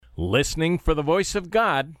Listening for the voice of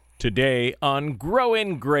God today on Grow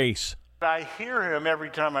in Grace. I hear him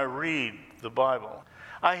every time I read the Bible.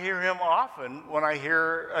 I hear him often when I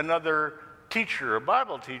hear another teacher, a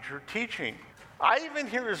Bible teacher, teaching. I even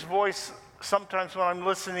hear his voice sometimes when I'm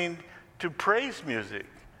listening to praise music,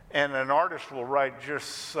 and an artist will write just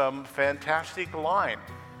some fantastic line,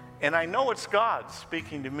 and I know it's God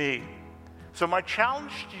speaking to me. So my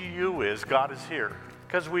challenge to you is, God is here,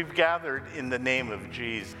 because we've gathered in the name of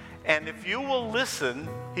Jesus. And if you will listen,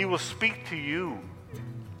 he will speak to you,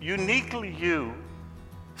 uniquely you,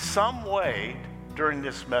 some way during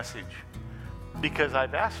this message, because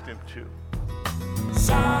I've asked him to.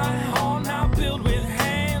 Zion now built with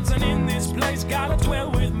hands, and in this place gotta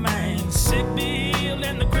dwell with man. Sick be healed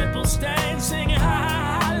and the crippled stand, singing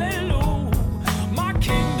hallelujah. My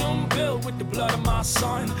kingdom built with the blood of my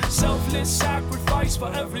son, selfless sacrifice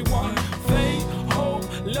for everyone. Faith, hope,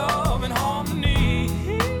 love, and harmony.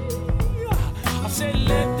 I said,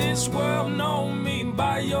 let this world know me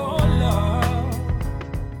by your love.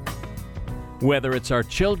 Whether it's our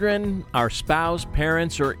children, our spouse,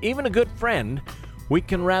 parents, or even a good friend, we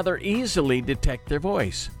can rather easily detect their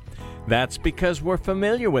voice. That's because we're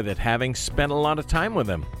familiar with it, having spent a lot of time with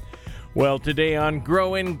them. Well, today on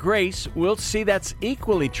Grow in Grace, we'll see that's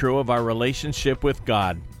equally true of our relationship with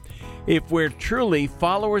God. If we're truly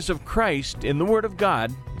followers of Christ in the Word of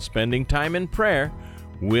God, spending time in prayer,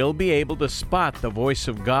 we'll be able to spot the voice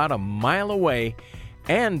of God a mile away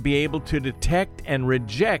and be able to detect and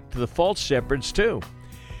reject the false shepherds too.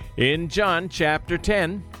 In John chapter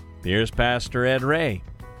 10, here's Pastor Ed Ray.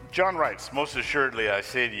 John writes, most assuredly I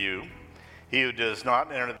say to you, he who does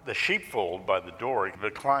not enter the sheepfold by the door,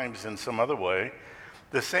 but climbs in some other way,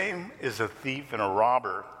 the same is a thief and a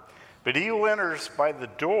robber. But he who enters by the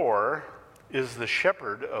door is the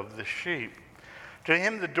shepherd of the sheep. To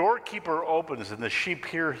him the doorkeeper opens, and the sheep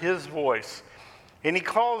hear his voice. And he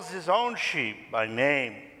calls his own sheep by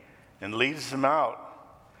name and leads them out.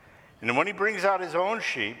 And when he brings out his own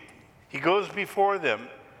sheep, he goes before them,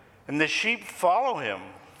 and the sheep follow him,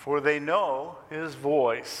 for they know his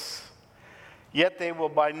voice. Yet they will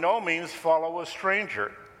by no means follow a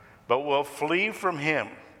stranger, but will flee from him,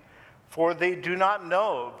 for they do not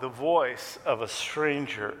know the voice of a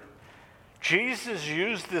stranger. Jesus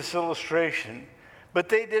used this illustration, but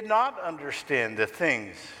they did not understand the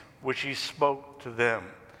things which he spoke to them.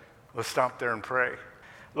 Let's stop there and pray.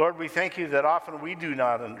 Lord, we thank you that often we do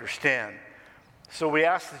not understand. So we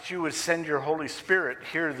ask that you would send your Holy Spirit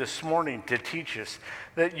here this morning to teach us,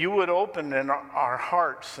 that you would open in our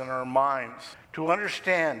hearts and our minds to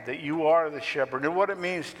understand that you are the shepherd and what it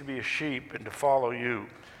means to be a sheep and to follow you.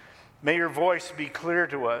 May your voice be clear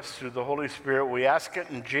to us through the Holy Spirit. We ask it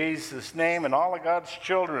in Jesus' name, and all of God's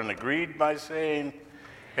children agreed by saying,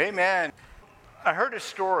 amen. I heard a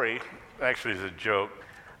story, actually it's a joke,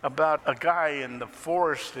 about a guy in the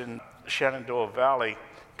forest in Shenandoah Valley,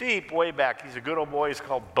 deep way back. He's a good old boy. He's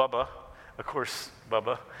called Bubba, of course,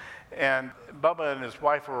 Bubba. And Bubba and his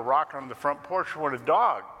wife were rocking on the front porch when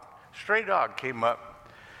a stray dog came up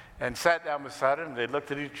and sat down beside him. They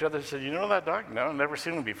looked at each other and said, you know that dog? No, I've never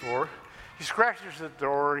seen him before. He scratches at the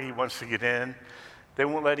door. He wants to get in. They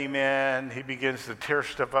won't let him in. He begins to tear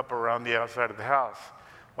stuff up around the outside of the house.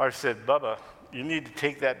 Wife said, Bubba, you need to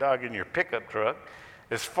take that dog in your pickup truck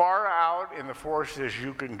as far out in the forest as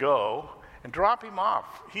you can go and drop him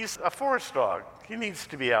off. He's a forest dog. He needs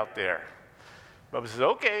to be out there. Bubba says,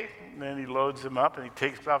 okay. And then he loads him up and he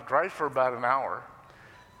takes off, drives for about an hour,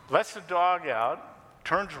 lets the dog out,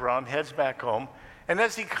 turns around, heads back home. And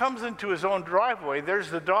as he comes into his own driveway, there's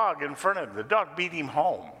the dog in front of him. The dog beat him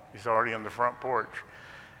home. He's already on the front porch.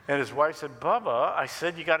 And his wife said, Bubba, I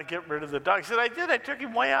said you got to get rid of the dog. He said, I did. I took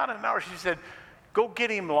him way out in an hour. She said, go get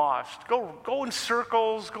him lost. Go in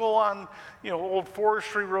circles. Go on, old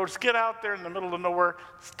forestry roads. Get out there in the middle of nowhere.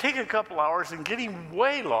 Take a couple hours and get him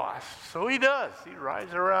way lost. So he does. He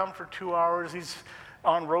rides around for 2 hours. He's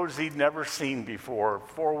on roads he'd never seen before,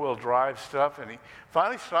 four-wheel drive stuff. And he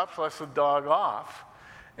finally stops, lets the dog off,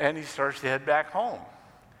 and he starts to head back home.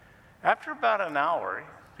 After about an hour,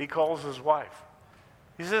 he calls his wife.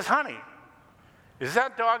 He says, honey, is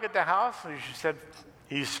that dog at the house? And she said,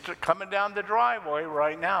 he's coming down the driveway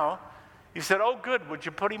right now. He said, oh, good. Would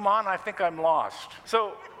you put him on? I think I'm lost.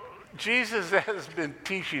 So Jesus has been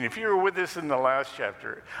teaching. If you were with us in the last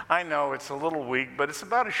chapter, I know it's a little weak, but it's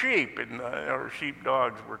about a sheep or sheep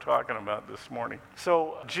dogs we're talking about this morning.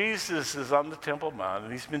 So Jesus is on the Temple Mount,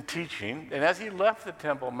 and he's been teaching. And as he left the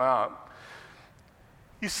Temple Mount,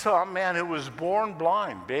 he saw a man who was born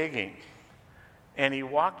blind begging. And he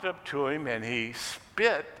walked up to him and he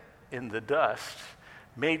spit in the dust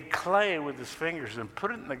made clay with his fingers and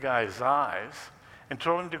put it in the guy's eyes and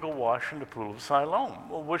told him to go wash in the pool of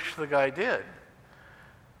Siloam, which the guy did.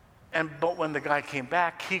 But when the guy came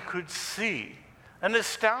back, he could see. An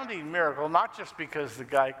astounding miracle, not just because the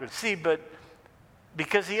guy could see, but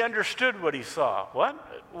because he understood what he saw.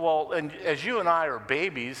 What? Well, and as you and I are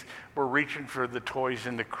babies, we're reaching for the toys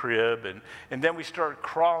in the crib, and then we start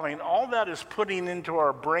crawling. All that is putting into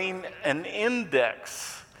our brain an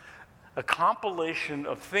index, a compilation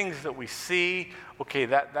of things that we see. Okay,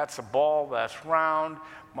 that's a ball, that's round.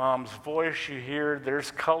 Mom's voice, you hear, there's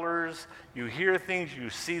colors. You hear things, you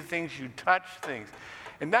see things, you touch things.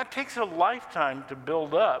 And that takes a lifetime to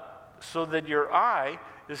build up so that your eye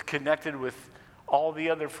is connected with all the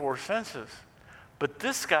other four senses. But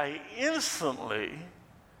this guy instantly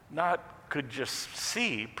not could just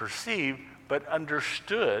see, perceive, but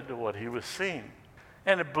understood what he was seeing.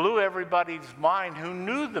 And it blew everybody's mind who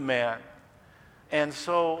knew the man. And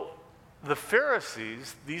so the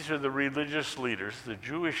Pharisees, these are the religious leaders, the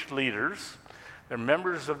Jewish leaders. They're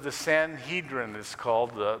members of the Sanhedrin, it's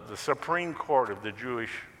called, the Supreme Court of the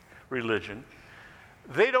Jewish religion.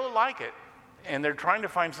 They don't like it. And they're trying to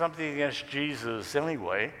find something against Jesus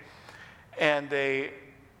anyway. And they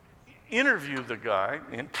interview the guy,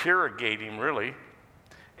 interrogate him really.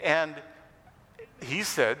 And he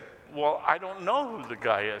said, well, I don't know who the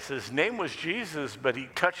guy is. His name was Jesus, but he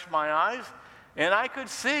touched my eyes and I could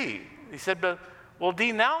see. He said, but well,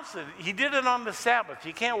 denounce it. He did it on the Sabbath.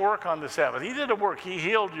 You can't work on the Sabbath. He didn't work. He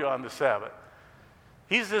healed you on the Sabbath.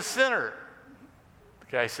 He's a sinner. The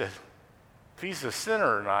guy said, if he's a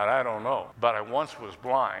sinner or not, I don't know. But I once was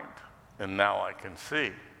blind, and now I can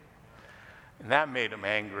see. And that made him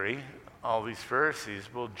angry, all these Pharisees.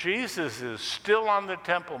 Well, Jesus is still on the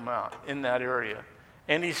Temple Mount in that area,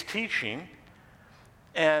 and he's teaching.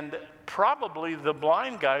 And probably the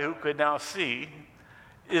blind guy who could now see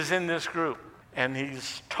is in this group. And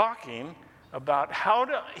he's talking about how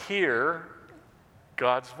to hear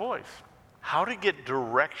God's voice, how to get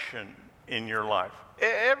direction in your life.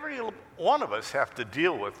 Every one of us have to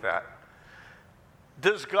deal with that.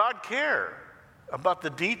 Does God care about the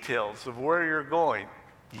details of where you're going?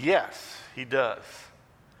 Yes, he does.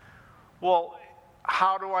 Well,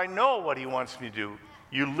 how do I know what he wants me to do?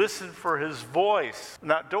 You listen for his voice.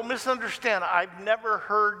 Now, don't misunderstand. I've never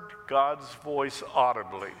heard God's voice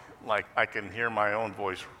audibly, like I can hear my own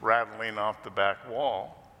voice rattling off the back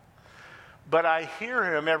wall. But I hear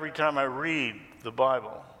him every time I read the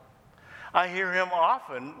Bible. I hear him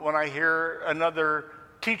often when I hear another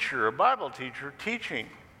teacher, a Bible teacher, teaching.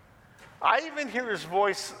 I even hear his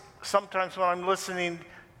voice sometimes when I'm listening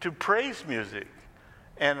to praise music,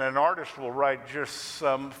 and an artist will write just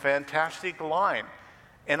some fantastic line,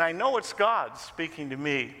 and I know it's God speaking to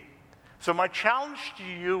me. So my challenge to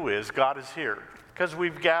you is, God is here, because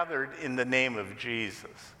we've gathered in the name of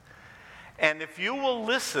Jesus. And if you will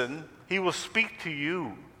listen, he will speak to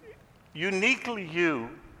you, uniquely you,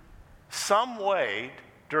 some way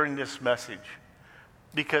during this message,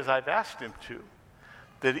 because I've asked him to,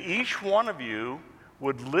 that each one of you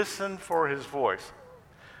would listen for his voice.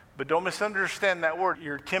 But don't misunderstand that word.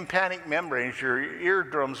 Your tympanic membranes, your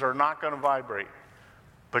eardrums are not going to vibrate,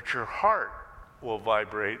 but your heart will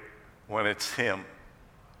vibrate when it's him.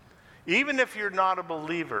 Even if you're not a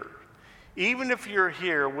believer, even if you're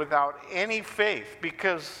here without any faith,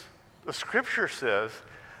 because the scripture says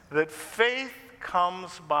that faith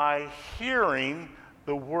comes by hearing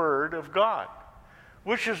the word of God,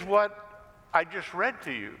 which is what I just read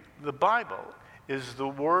to you. The Bible is the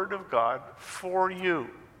word of God for you.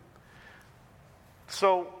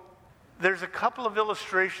 So there's a couple of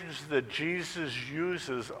illustrations that Jesus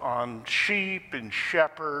uses on sheep and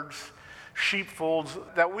shepherds, sheepfolds,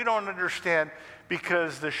 that we don't understand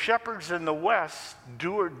because the shepherds in the West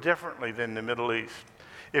do it differently than the Middle East.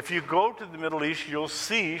 If you go to the Middle East, you'll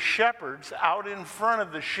see shepherds out in front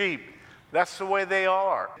of the sheep. That's the way they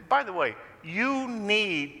are. By the way, you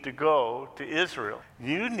need to go to Israel.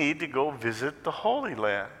 You need to go visit the Holy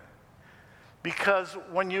Land. Because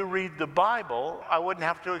when you read the Bible, I wouldn't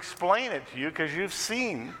have to explain it to you because you've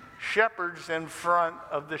seen shepherds in front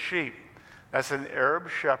of the sheep. That's an Arab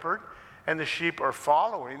shepherd, and the sheep are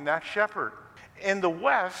following that shepherd. In the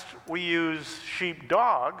West, we use sheep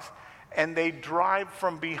dogs, and they drive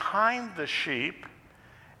from behind the sheep,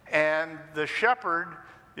 and the shepherd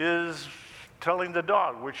is telling the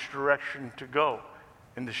dog which direction to go.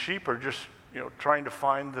 And the sheep are just, trying to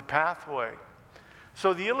find the pathway.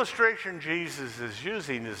 So the illustration Jesus is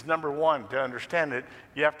using is, number one, to understand it,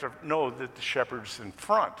 you have to know that the shepherd's in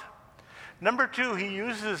front. Number two, he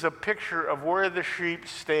uses a picture of where the sheep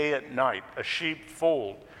stay at night, a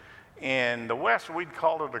sheepfold. In the West, we'd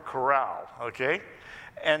call it a corral, okay?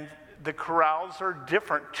 And the corrals are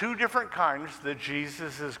different, two different kinds that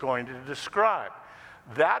Jesus is going to describe.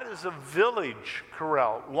 That is a village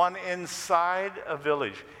corral, one inside a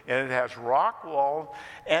village. And it has rock walls,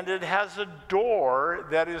 and it has a door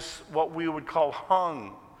that is what we would call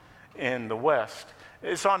hung in the West.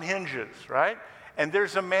 It's on hinges, right? And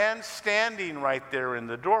there's a man standing right there in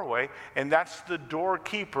the doorway, and that's the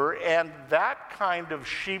doorkeeper. And that kind of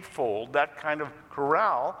sheepfold, that kind of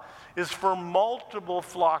corral, is for multiple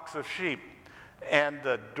flocks of sheep. And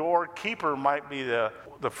the doorkeeper might be the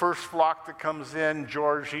first flock that comes in.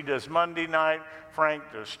 George, he does Monday night. Frank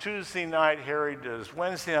does Tuesday night. Harry does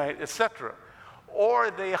Wednesday night, etc.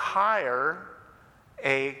 Or they hire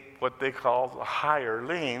what they call a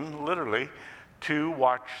hireling, literally, to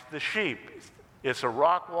watch the sheep. It's a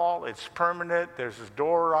rock wall. It's permanent. There's a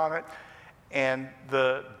door on it. And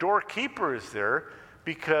the doorkeeper is there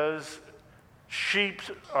because sheep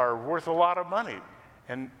are worth a lot of money.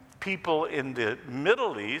 And people in the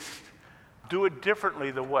Middle East do it differently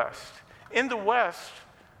than the West. In the West,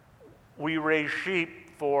 we raise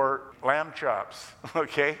sheep for lamb chops,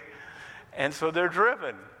 okay? And so they're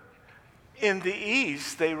driven. In the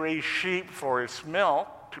East, they raise sheep for its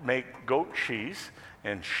milk to make goat cheese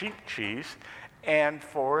and sheep cheese, and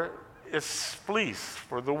for its fleece,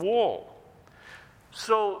 for the wool.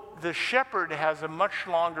 So the shepherd has a much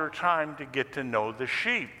longer time to get to know the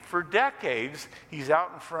sheep. For decades, he's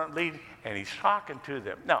out in front leading, and he's talking to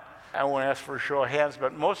them. Now, I won't ask for a show of hands,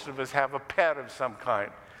 but most of us have a pet of some kind.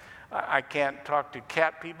 I can't talk to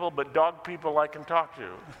cat people, but dog people I can talk to,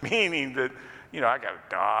 meaning that, I got a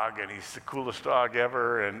dog, and he's the coolest dog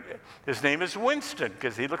ever, and his name is Winston,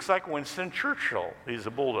 because he looks like Winston Churchill. He's a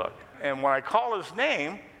bulldog. And when I call his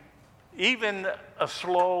name, even a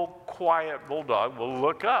slow, quiet bulldog will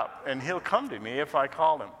look up, and he'll come to me if I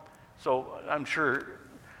call him. So I'm sure,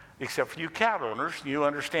 except for you cat owners, you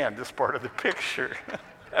understand this part of the picture.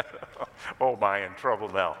 Oh, am I in trouble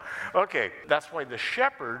now? Okay, that's why the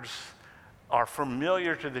shepherds are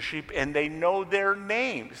familiar to the sheep, and they know their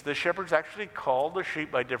names. The shepherds actually call the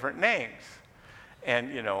sheep by different names.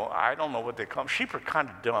 And, I don't know what they call them. Sheep are kind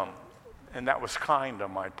of dumb. And that was kind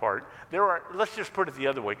on my part. Let's just put it the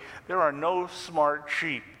other way. There are no smart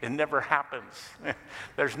sheep. It never happens.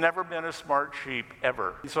 There's never been a smart sheep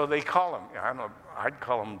ever. So they call them, I'd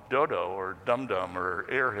call them Dodo or Dum Dum or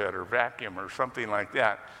Airhead or Vacuum or something like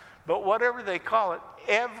that. But whatever they call it,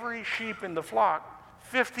 every sheep in the flock,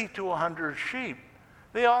 50 to 100 sheep,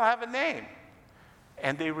 they all have a name.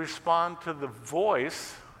 And they respond to the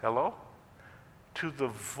voice, to the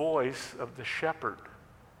voice of the shepherd.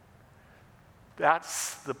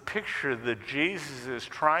 That's the picture that Jesus is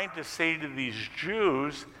trying to say to these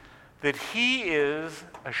Jews, that he is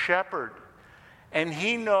a shepherd, and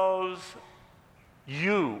he knows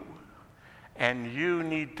you, and you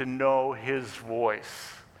need to know his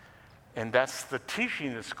voice. And that's the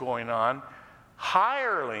teaching that's going on.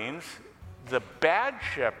 Hirelings, the bad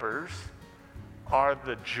shepherds, are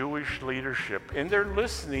the Jewish leadership, and they're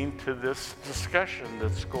listening to this discussion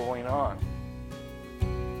that's going on.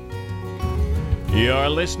 You're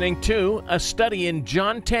listening to a study in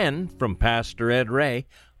John 10 from Pastor Ed Ray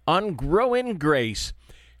on Grow in Grace.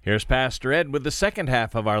 Here's Pastor Ed with the second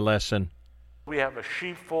half of our lesson. We have a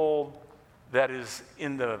sheepfold that is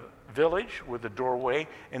in the village with a doorway,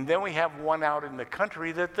 and then we have one out in the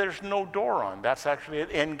country that there's no door on. That's actually at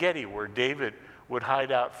En-Gedi, where David would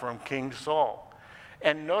hide out from King Saul.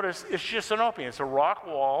 And notice, it's just an opening. It's a rock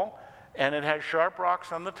wall, and it has sharp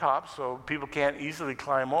rocks on the top, so people can't easily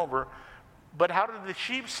climb over. But how do the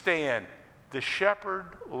sheep stay in? The shepherd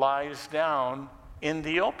lies down in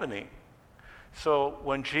the opening. So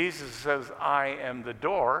when Jesus says, I am the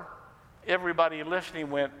door, everybody listening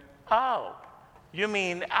went, oh, you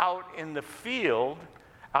mean out in the field,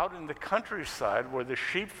 out in the countryside where the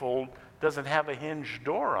sheepfold doesn't have a hinged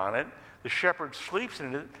door on it, the shepherd sleeps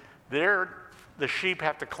in it, there the sheep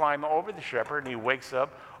have to climb over the shepherd and he wakes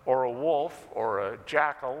up, or a wolf or a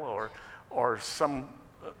jackal or some,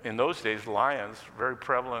 in those days, lions, very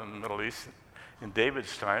prevalent in the Middle East in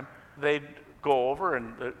David's time, they'd go over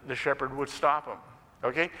and the shepherd would stop them.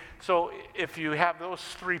 Okay? So if you have those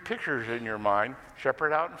three pictures in your mind,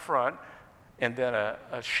 shepherd out in front, and then a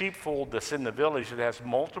sheepfold that's in the village that has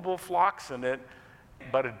multiple flocks in it,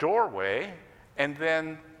 but a doorway, and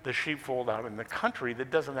then the sheepfold out in the country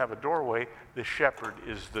that doesn't have a doorway, the shepherd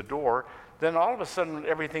is the door, then all of a sudden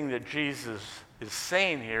everything that Jesus is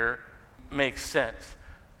saying here makes sense.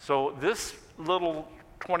 So this little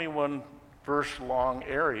 21 verse long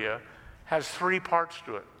area has three parts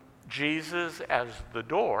to it. Jesus as the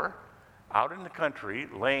door, out in the country,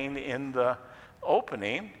 laying in the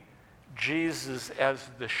opening, Jesus as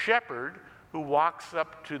the shepherd who walks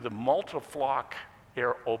up to the multiflock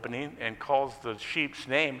opening and calls the sheep's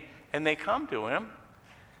name, and they come to him,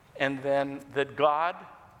 and then that God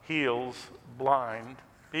heals blind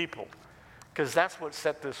people. Because that's what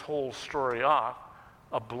set this whole story off.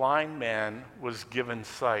 A blind man was given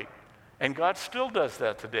sight. And God still does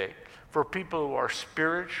that today. For people who are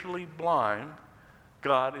spiritually blind,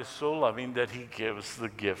 God is so loving that he gives the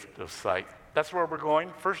gift of sight. That's where we're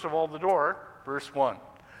going. First of all, the door, verse 1.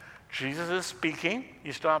 Jesus is speaking.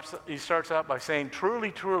 He starts out by saying,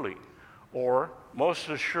 truly, truly, or most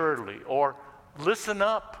assuredly, or listen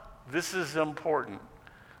up. This is important.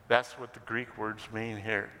 That's what the Greek words mean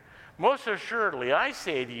here. Most assuredly, I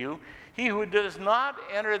say to you, he who does not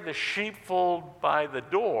enter the sheepfold by the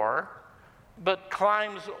door, but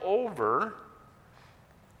climbs over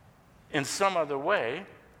in some other way,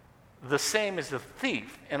 the same is a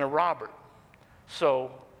thief and a robber.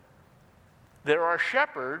 So there are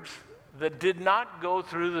shepherds that did not go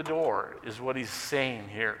through the door, is what he's saying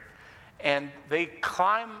here. And they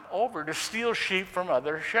climb over to steal sheep from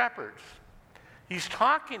other shepherds. He's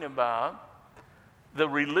talking about the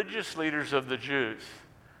religious leaders of the Jews.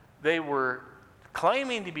 They were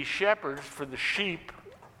claiming to be shepherds for the sheep,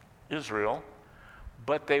 Israel,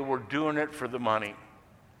 but they were doing it for the money.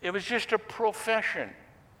 It was just a profession.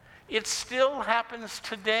 It still happens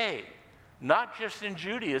today, not just in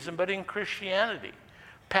Judaism, but in Christianity.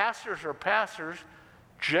 Pastors are pastors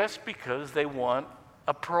just because they want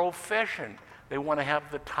a profession. They want to have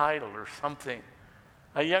the title or something.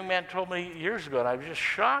 A young man told me years ago, and I was just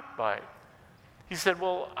shocked by it. He said,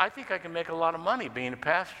 well, I think I can make a lot of money being a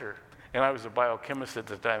pastor. And I was a biochemist at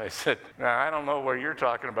the time. I said, now, I don't know where you're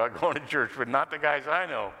talking about going to church, but not the guys I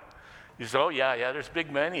know. He said, oh, yeah, there's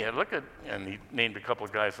big money. Look at, and he named a couple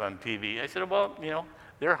of guys on TV. I said, well,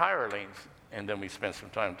 they're hirelings. And then we spent some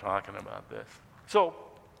time talking about this. So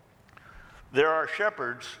there are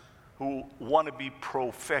shepherds who want to be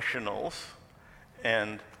professionals,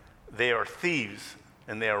 and they are thieves,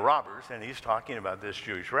 and they are robbers. And he's talking about this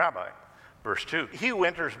Jewish rabbi. Verse 2, he who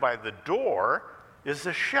enters by the door is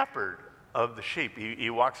the shepherd of the sheep. He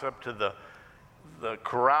walks up to the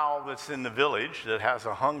corral that's in the village that has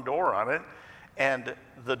a hung door on it, and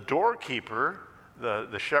the doorkeeper,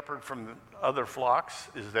 the shepherd from the other flocks,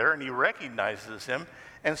 is there, and he recognizes him,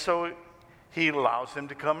 and so he allows him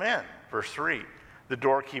to come in. Verse 3, the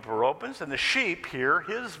doorkeeper opens, and the sheep hear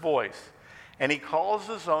his voice, and he calls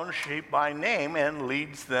his own sheep by name and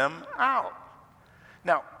leads them out.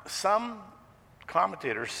 Now, some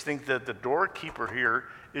commentators think that the doorkeeper here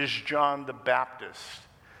is John the Baptist,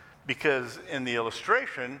 because in the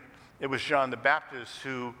illustration, it was John the Baptist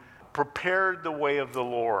who prepared the way of the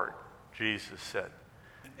Lord, Jesus said.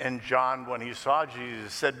 And John, when he saw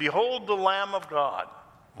Jesus, said, behold the Lamb of God.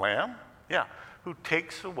 Lamb? Yeah. Who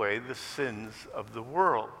takes away the sins of the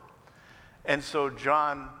world. And so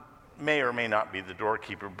John may or may not be the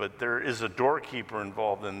doorkeeper, but there is a doorkeeper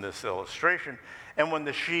involved in this illustration. And when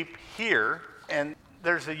the sheep hear, and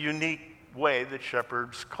there's a unique way that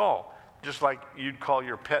shepherds call, just like you'd call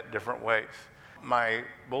your pet different ways. My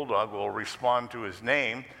bulldog will respond to his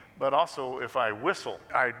name, but also if I whistle,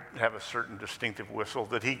 I have a certain distinctive whistle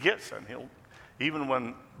that he gets, and even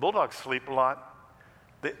when bulldogs sleep a lot,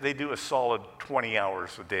 they do a solid 20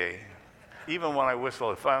 hours a day. Even when I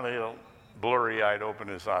whistle, finally he'll blurry-eyed open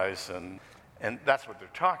his eyes, and that's what they're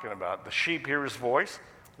talking about. The sheep hear his voice.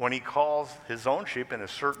 When he calls his own sheep in a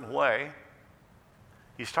certain way,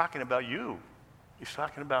 he's talking about you. He's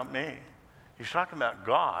talking about me. He's talking about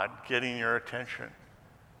God getting your attention.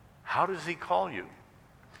 How does he call you?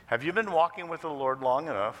 Have you been walking with the Lord long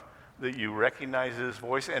enough that you recognize his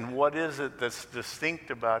voice? And what is it that's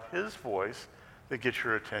distinct about his voice that gets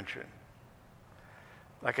your attention?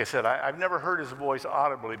 Like I said, I've never heard his voice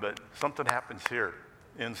audibly, but something happens here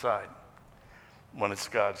inside when it's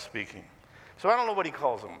God speaking. So I don't know what he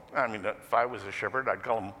calls them. I mean, if I was a shepherd, I'd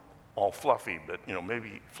call them all Fluffy, but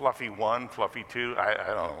maybe Fluffy 1, Fluffy 2, I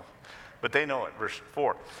don't know. But they know it, verse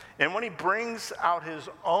 4. And when he brings out his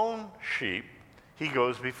own sheep, he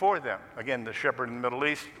goes before them. Again, the shepherd in the Middle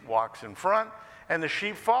East walks in front, and the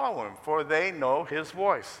sheep follow him, for they know his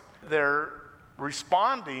voice. They're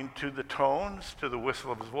responding to the tones, to the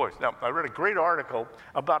whistle of his voice. Now, I read a great article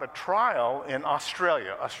about a trial in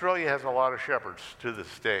Australia. Australia has a lot of shepherds to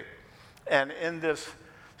this day. And in this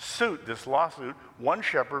lawsuit, one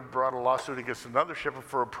shepherd brought a lawsuit against another shepherd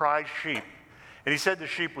for a prize sheep. And he said the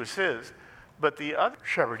sheep was his. But the other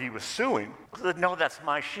shepherd he was suing said, no, that's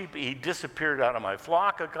my sheep. He disappeared out of my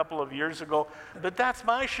flock a couple of years ago, but that's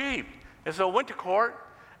my sheep. And so went to court,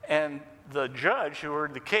 and the judge who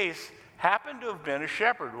heard the case happened to have been a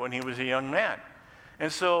shepherd when he was a young man.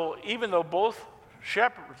 And so even though both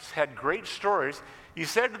shepherds had great stories, he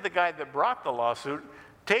said to the guy that brought the lawsuit,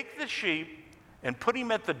 take the sheep and put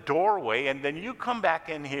him at the doorway, and then you come back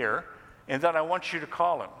in here, and then I want you to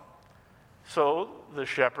call him. So the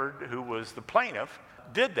shepherd, who was the plaintiff,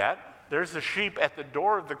 did that. There's the sheep at the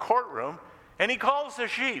door of the courtroom, and he calls the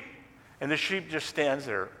sheep, and the sheep just stands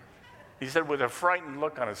there. He said with a frightened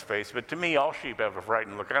look on his face, but to me, all sheep have a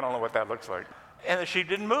frightened look. I don't know what that looks like. And the sheep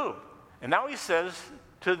didn't move. And now he says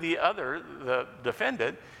to the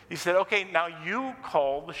defendant, he said, okay, now you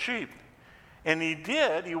call the sheep. And he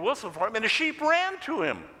did, he whistled for him, and the sheep ran to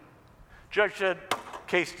him. Judge said,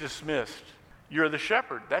 case dismissed. You're the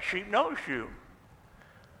shepherd. That sheep knows you.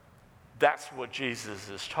 That's what Jesus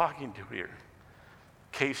is talking to here.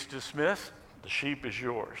 Case dismissed, the sheep is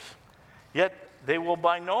yours. Yet they will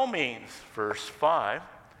by no means, verse 5,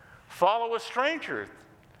 follow a stranger.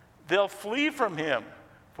 They'll flee from him,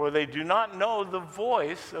 for they do not know the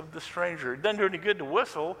voice of the stranger. It doesn't do any good to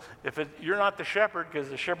whistle if you're not the shepherd, because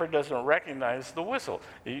the shepherd doesn't recognize the whistle.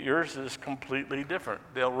 Yours is completely different.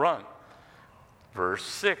 They'll run. Verse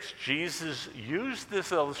 6, Jesus used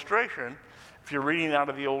this illustration. If you're reading out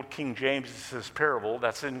of the old King James, it says parable.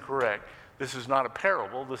 That's incorrect. This is not a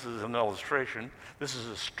parable. This is an illustration. This is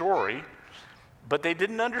a story. But they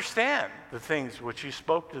didn't understand the things which he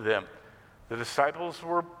spoke to them. The disciples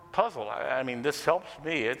were puzzled. I mean, this helps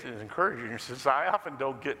me. It's encouraging, since I often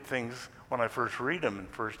don't get things when I first read them and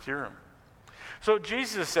first hear them. So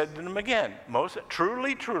Jesus said to them again, most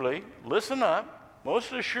truly, listen up.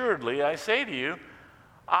 Most assuredly, I say to you,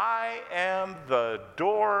 I am the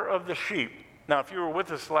door of the sheep. Now, if you were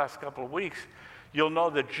with us the last couple of weeks, you'll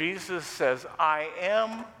know that Jesus says, I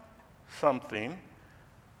am something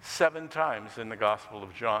 7 times in the Gospel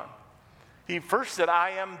of John. He first said,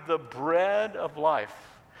 I am the bread of life.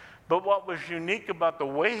 But what was unique about the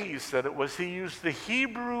way he said it was he used the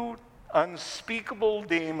Hebrew unspeakable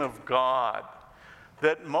name of God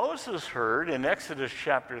that Moses heard in Exodus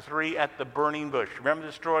chapter 3 at the burning bush. Remember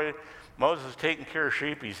the story? Moses taking care of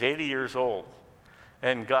sheep. He's 80 years old.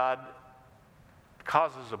 And God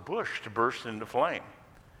causes a bush to burst into flame.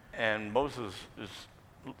 And Moses is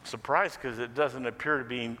surprised because it doesn't appear to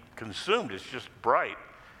be consumed. It's just bright.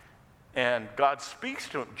 And God speaks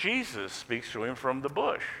to him. Jesus speaks to him from the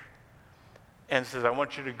bush and says, I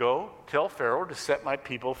want you to go tell Pharaoh to set my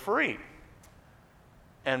people free.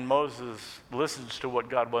 And Moses listens to what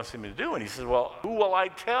God wants him to do. And he says, well, who will I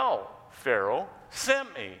tell? Pharaoh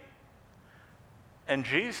sent me. And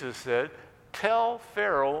Jesus said, tell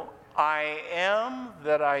Pharaoh, I am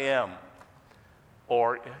that I am.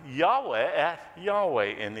 Or Yahweh at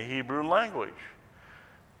Yahweh in the Hebrew language.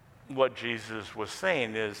 What Jesus was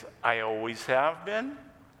saying is, I always have been,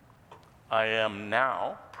 I am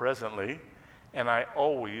now, presently, and I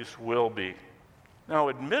always will be. Now,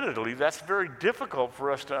 admittedly, that's very difficult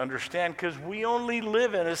for us to understand because we only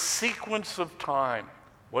live in a sequence of time.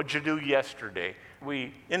 What'd you do yesterday?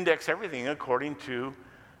 We index everything according to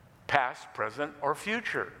past, present, or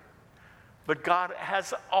future. But God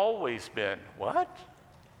has always been, what?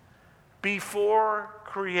 Before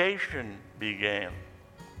creation began.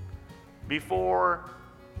 Before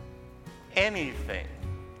anything,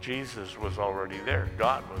 Jesus was already there.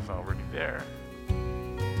 God was already there.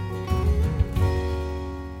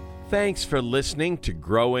 Thanks for listening to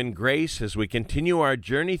Grow in Grace as we continue our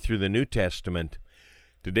journey through the New Testament.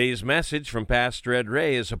 Today's message from Pastor Ed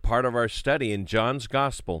Ray is a part of our study in John's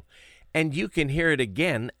Gospel, and you can hear it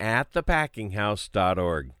again at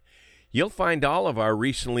thepackinghouse.org. You'll find all of our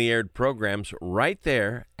recently aired programs right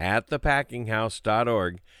there at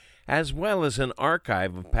thepackinghouse.org, as well as an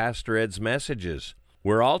archive of Pastor Ed's messages.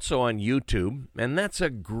 We're also on YouTube, and that's a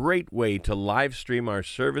great way to live stream our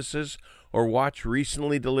services or watch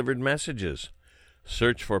recently delivered messages.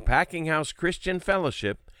 Search for Packing House Christian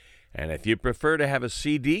Fellowship, and if you prefer to have a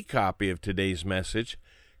CD copy of today's message,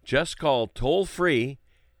 just call toll-free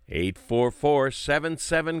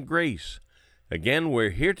 844-77-GRACE. Again,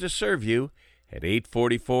 we're here to serve you at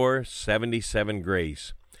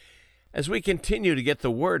 844-77-GRACE. As we continue to get the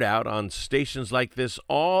word out on stations like this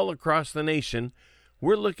all across the nation,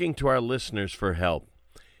 we're looking to our listeners for help.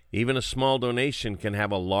 Even a small donation can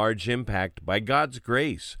have a large impact by God's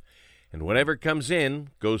grace, and whatever comes in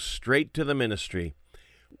goes straight to the ministry.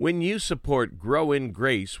 When you support Grow in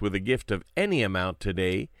Grace with a gift of any amount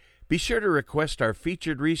today, be sure to request our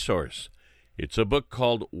featured resource. It's a book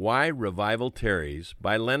called Why Revival Tarries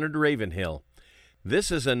by Leonard Ravenhill.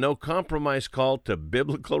 This is a no-compromise call to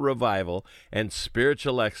biblical revival and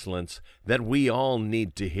spiritual excellence that we all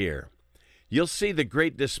need to hear. you'll see the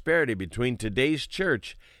great disparity between today's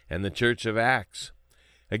church and the Church of Acts.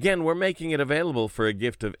 Again, we're making it available for a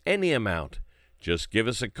gift of any amount. Just give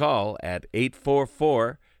us a call at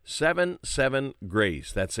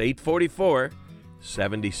 844-77-GRACE. That's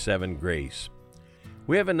 844-77-GRACE.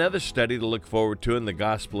 We have another study to look forward to in the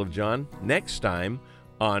Gospel of John next time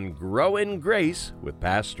on Grow in Grace with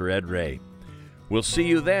Pastor Ed Ray. We'll see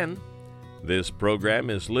you then. This program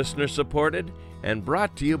is listener-supported and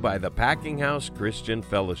brought to you by the Packing House Christian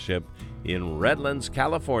Fellowship in Redlands,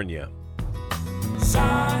 California.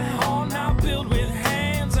 Zion now built with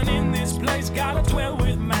hands, and in this place gotta dwell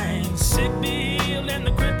with man. Sick be healed and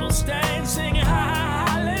the crippled stand, singing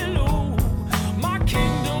hallelujah. My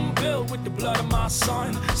kingdom built with the blood of my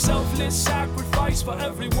son, selfless sacrifice for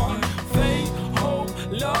everyone. Faith, hope,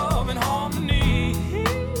 love, and harmony.